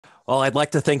Well, I'd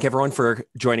like to thank everyone for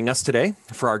joining us today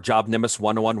for our JobNimbus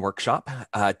 101 workshop.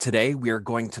 Today, we are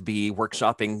going to be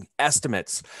workshopping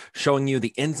estimates, showing you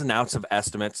the ins and outs of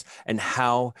estimates and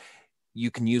how you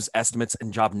can use estimates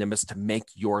in JobNimbus to make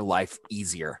your life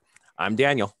easier. I'm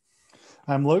Daniel.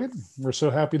 I'm Logan. We're so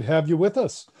happy to have you with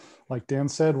us. Like Dan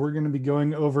said, we're going to be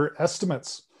going over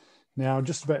estimates. Now,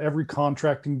 just about every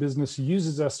contracting business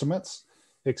uses estimates,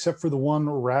 except for the one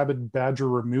rabid badger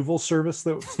removal service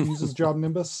that uses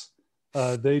JobNimbus.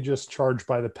 They just charge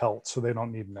by the pelt, so they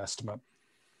don't need an estimate.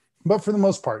 But for the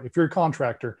most part, if you're a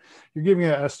contractor, you're giving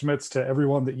estimates to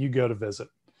everyone that you go to visit.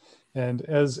 And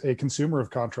as a consumer of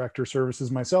contractor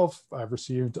services myself, I've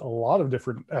received a lot of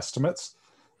different estimates.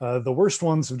 The worst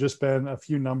ones have just been a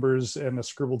few numbers and a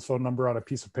scribbled phone number on a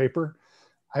piece of paper.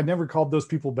 I never called those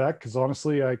people back because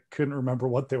honestly, I couldn't remember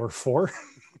what they were for.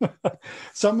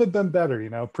 Some have been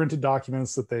better, printed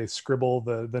documents that they scribble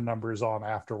the numbers on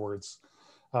afterwards.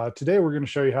 Today, we're going to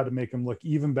show you how to make them look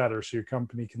even better so your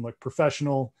company can look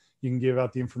professional. You can give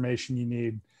out the information you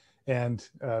need, and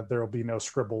there will be no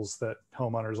scribbles that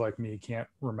homeowners like me can't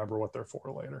remember what they're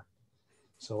for later.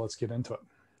 So let's get into it.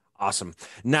 Awesome.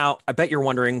 Now, I bet you're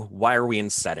wondering, why are we in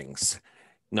settings?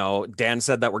 No, Dan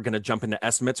said that we're going to jump into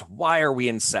estimates. Why are we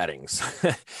in settings?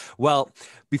 Well,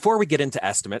 before we get into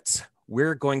estimates,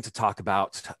 we're going to talk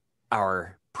about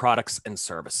our products and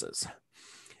services.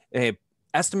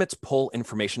 Estimates pull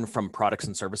information from products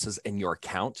and services in your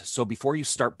account. So before you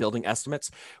start building estimates,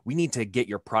 we need to get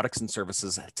your products and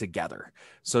services together.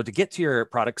 So to get to your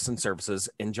products and services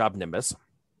in JobNimbus,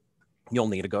 you'll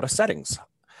need to go to settings.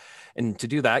 And to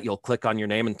do that, you'll click on your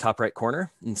name in the top right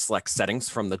corner and select settings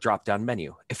from the drop-down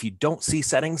menu. If you don't see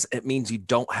settings, it means you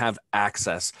don't have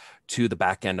access to the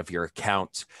back end of your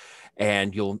account.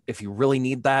 And if you really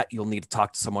need that, you'll need to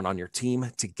talk to someone on your team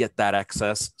to get that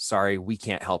access. Sorry, we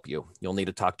can't help you. You'll need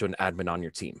to talk to an admin on your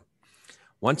team.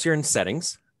 Once you're in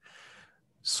settings,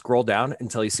 scroll down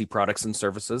until you see products and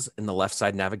services in the left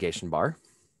side navigation bar.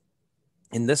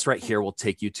 And this right here will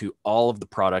take you to all of the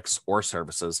products or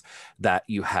services that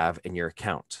you have in your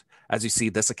account. As you see,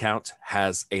 this account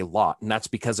has a lot, and that's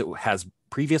because it has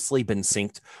previously been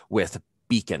synced with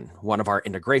Beacon, one of our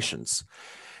integrations.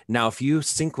 Now, if you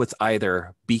sync with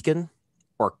either Beacon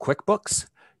or QuickBooks,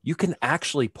 you can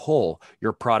actually pull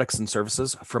your products and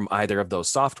services from either of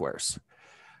those softwares.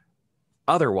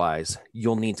 Otherwise,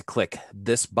 you'll need to click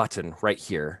this button right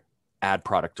here, Add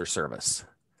Product or Service,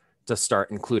 to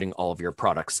start including all of your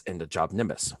products into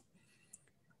JobNimbus.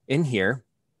 In here,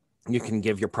 you can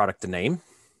give your product a name.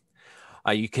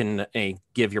 You can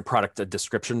give your product a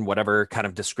description, whatever kind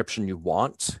of description you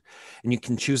want, and you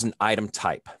can choose an item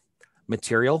type.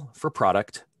 Material for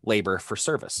product, labor for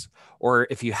service. Or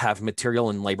if you have material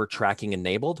and labor tracking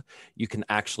enabled, you can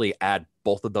actually add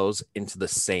both of those into the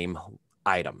same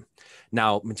item.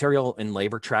 Now, material and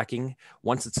labor tracking,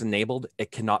 once it's enabled,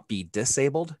 it cannot be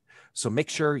disabled. So make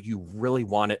sure you really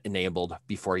want it enabled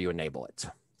before you enable it.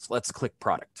 So let's click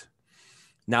product.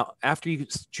 Now, after you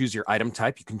choose your item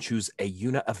type, you can choose a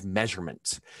unit of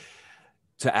measurement.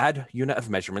 To add unit of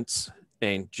measurements,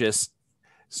 and just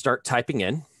start typing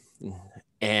in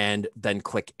and then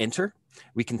click enter.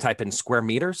 We can type in square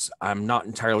meters. I'm not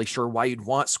entirely sure why you'd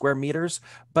want square meters,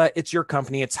 but it's your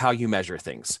company. It's how you measure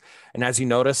things. And as you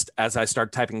noticed, as I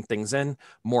started typing things in,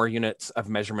 more units of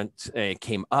measurement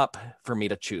came up for me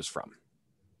to choose from.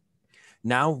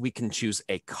 Now we can choose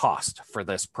a cost for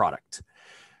this product.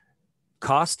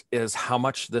 Cost is how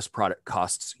much this product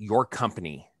costs your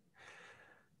company.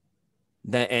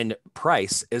 And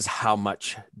price is how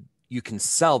much you can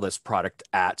sell this product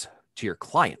to your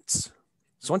clients.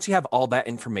 So once you have all that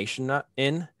information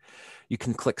in, you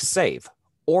can click save.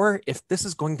 Or if this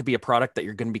is going to be a product that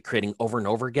you're going to be creating over and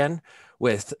over again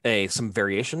with some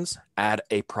variations, add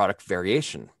a product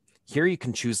variation. Here you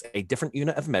can choose a different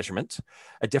unit of measurement,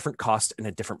 a different cost, and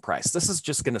a different price. This is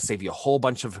just going to save you a whole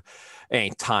bunch of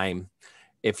time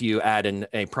if you add in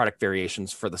a product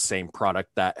variations for the same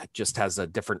product that just has a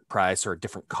different price or a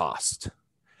different cost.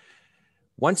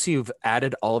 Once you've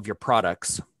added all of your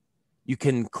products, you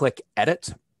can click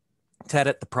edit to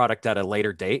edit the product at a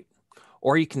later date,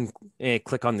 or you can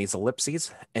click on these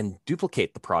ellipses and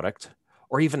duplicate the product,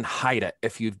 or even hide it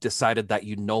if you've decided that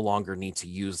you no longer need to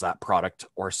use that product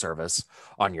or service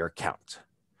on your account.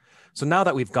 So now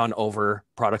that we've gone over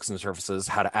products and services,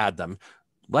 how to add them,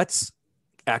 let's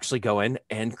actually go in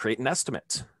and create an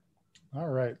estimate. All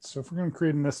right, so if we're going to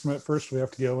create an estimate, first we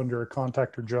have to go under a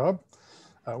contact or job.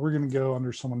 We're going to go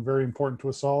under someone very important to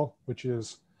us all, which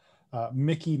is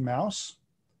Mickey Mouse.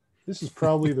 This is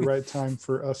probably the right time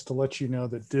for us to let you know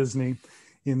that Disney,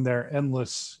 in their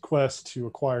endless quest to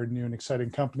acquire new and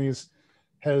exciting companies,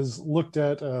 has looked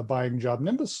at buying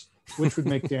JobNimbus, which would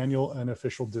make Daniel an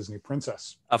official Disney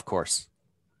princess. Of course.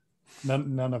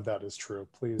 None of that is true.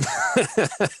 Please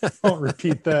don't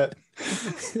repeat that.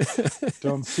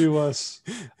 Don't sue us.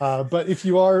 But if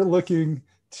you are looking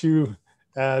to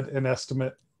add an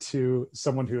estimate to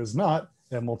someone who is not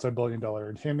a multi-billion-dollar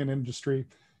entertainment industry,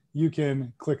 you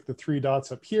can click the 3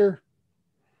 dots up here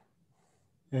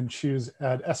and choose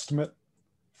Add Estimate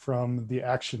from the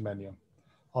action menu.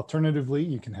 Alternatively,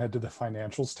 you can head to the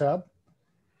Financials tab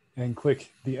and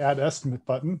click the Add Estimate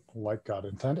button like God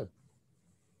intended.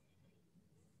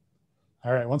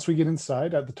 All right, once we get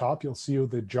inside, at the top, you'll see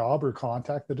the job or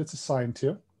contact that it's assigned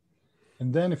to.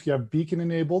 And then if you have Beacon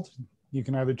enabled, you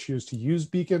can either choose to use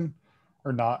Beacon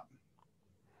or not.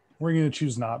 We're going to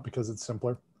choose not because it's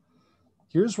simpler.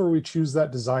 Here's where we choose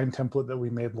that design template that we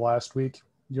made last week.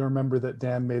 You remember that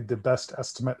Dan made the best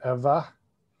estimate ever.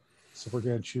 So we're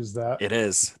going to choose that. It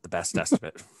is the best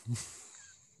estimate.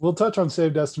 We'll touch on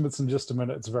saved estimates in just a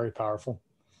minute. It's very powerful.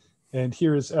 And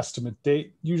here is estimate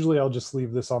date. Usually I'll just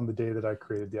leave this on the day that I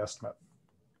created the estimate.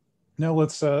 Now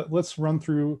let's run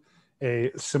through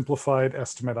a simplified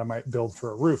estimate I might build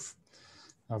for a roof.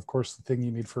 Now, of course, the thing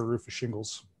you need for a roof is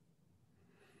shingles.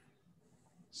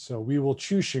 So we will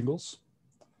choose shingles.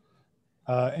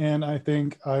 And I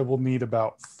think I will need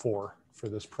about 4 for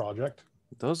this project.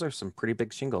 Those are some pretty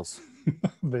big shingles.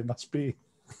 They must be.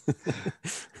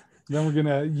 Then we're going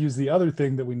to use the other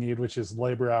thing that we need, which is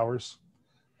labor hours.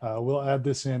 We'll add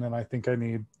this in, and I think I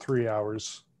need 3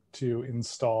 hours to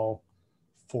install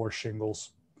 4 shingles.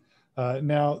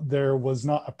 Now, there was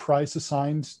not a price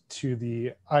assigned to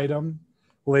the item,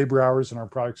 labor hours in our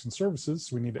products and services,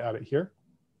 so we need to add it here.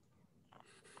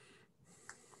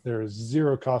 There is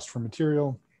 0 cost for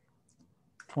material,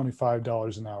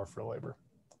 $25 an hour for labor.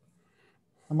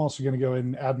 I'm also going to go ahead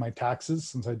and add my taxes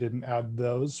since I didn't add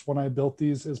those when I built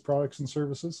these as products and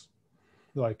services,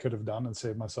 though I could have done and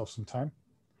saved myself some time.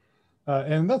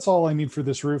 And that's all I need for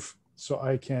this roof. So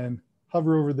I can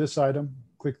hover over this item,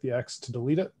 click the X to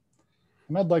delete it.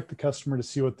 And I'd like the customer to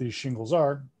see what these shingles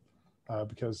are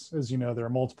because, as you know, there are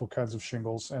multiple kinds of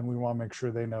shingles and we want to make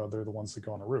sure they know they're the ones that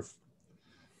go on a roof.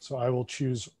 So I will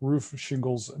choose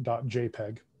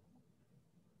roofshingles.jpg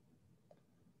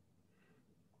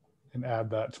and add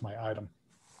that to my item.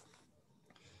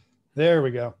 There we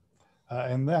go.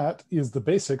 And that is the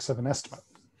basics of an estimate.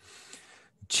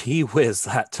 Gee whiz,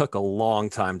 that took a long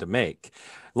time to make.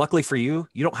 Luckily for you,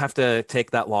 you don't have to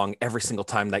take that long every single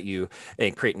time that you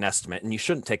create an estimate, and you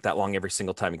shouldn't take that long every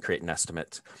single time you create an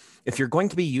estimate. If you're going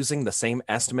to be using the same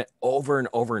estimate over and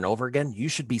over and over again, you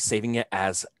should be saving it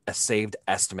as a saved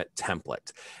estimate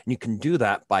template. And you can do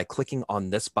that by clicking on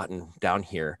this button down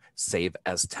here, Save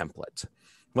as Template.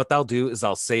 What that'll do is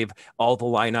I'll save all the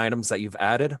line items that you've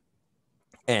added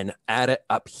and add it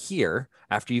up here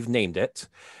after you've named it.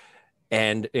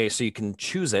 And so you can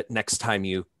choose it next time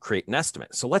you create an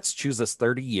estimate. So let's choose this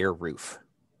 30-year roof.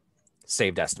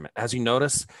 Saved estimate. As you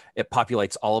notice, it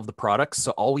populates all of the products.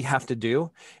 So all we have to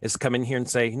do is come in here and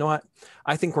say, you know what?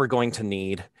 I think we're going to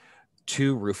need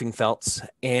 2 roofing felts,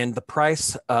 and the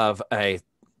price of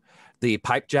the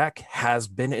pipe jack has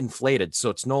been inflated. So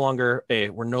it's no longer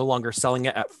we're no longer selling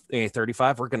it at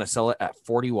 35. We're going to sell it at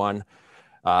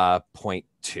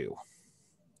 41.2.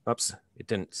 Oops, it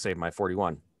didn't save my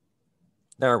 41.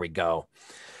 There we go.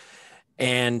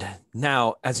 And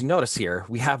now, as you notice here,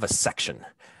 we have a section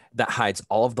that hides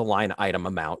all of the line item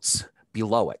amounts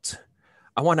below it.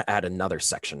 I want to add another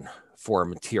section for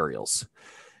materials.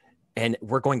 And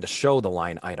we're going to show the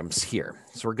line items here.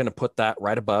 So we're going to put that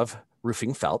right above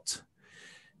roofing felt.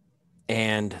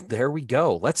 And there we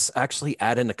go. Let's actually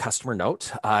add in a customer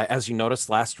note. As you noticed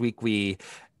last week, we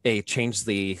changed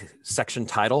the section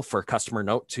title for customer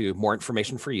note to more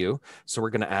information for you. So we're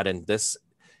going to add in this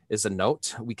is a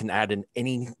note. We can add in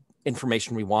any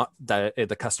information we want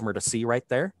the customer to see right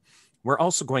there. We're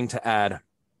also going to add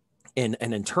in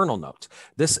an internal note.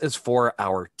 This is for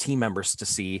our team members to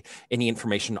see any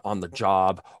information on the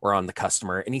job or on the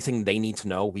customer, anything they need to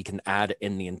know, we can add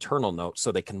in the internal note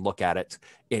so they can look at it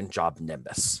in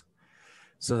JobNimbus.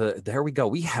 So there we go.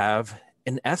 We have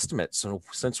an estimate. So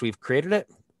since we've created it,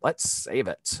 let's save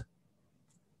it.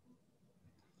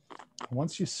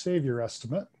 Once you save your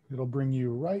estimate, it'll bring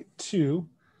you right to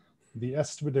the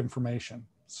estimate information.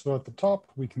 So at the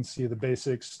top, we can see the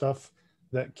basic stuff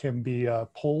that can be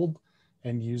pulled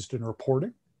and used in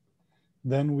reporting.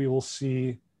 Then we will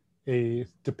see a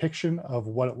depiction of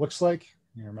what it looks like.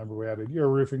 You remember we added your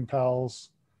roofing pals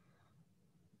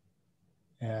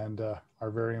and our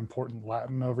very important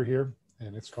Latin over here.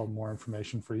 And it's called more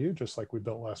information for you, just like we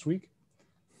built last week.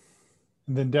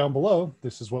 And then down below,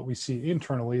 this is what we see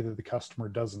internally that the customer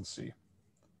doesn't see.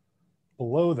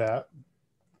 Below that,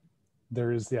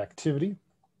 there is the activity.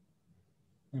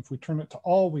 If we turn it to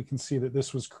all, we can see that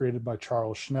this was created by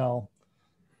Charles Schnell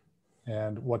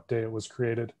and what day it was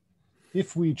created.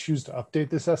 If we choose to update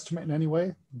this estimate in any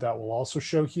way, that will also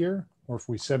show here, or if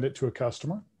we send it to a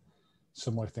customer,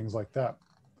 similar things like that.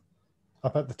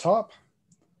 Up at the top,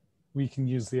 we can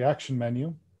use the action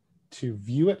menu to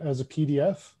view it as a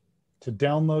PDF, to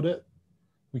download it.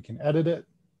 We can edit it,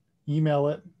 email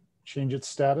it, change its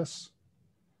status,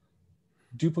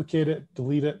 duplicate it,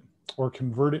 delete it, or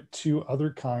convert it to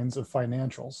other kinds of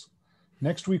financials.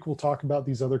 Next week, we'll talk about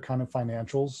these other kind of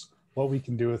financials, what we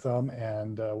can do with them,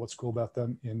 and what's cool about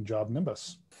them in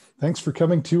JobNimbus. Thanks for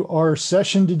coming to our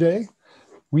session today.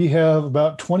 We have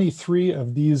about 23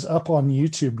 of these up on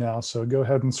YouTube now, so go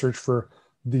ahead and search for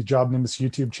the JobNimbus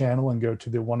YouTube channel and go to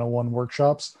the 101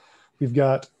 workshops. We've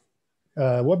got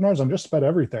webinars on just about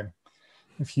everything.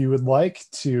 If you would like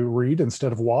to read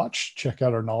instead of watch, check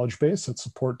out our knowledge base at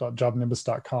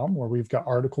support.jobnimbus.com, where we've got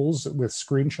articles with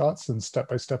screenshots and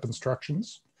step-by-step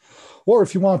instructions. Or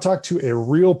if you want to talk to a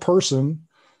real person,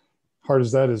 hard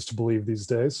as that is to believe these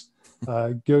days,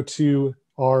 go to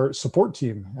our support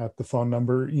team at the phone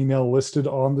number, email listed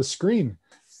on the screen.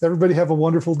 Everybody have a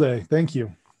wonderful day. Thank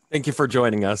you. Thank you for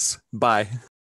joining us. Bye.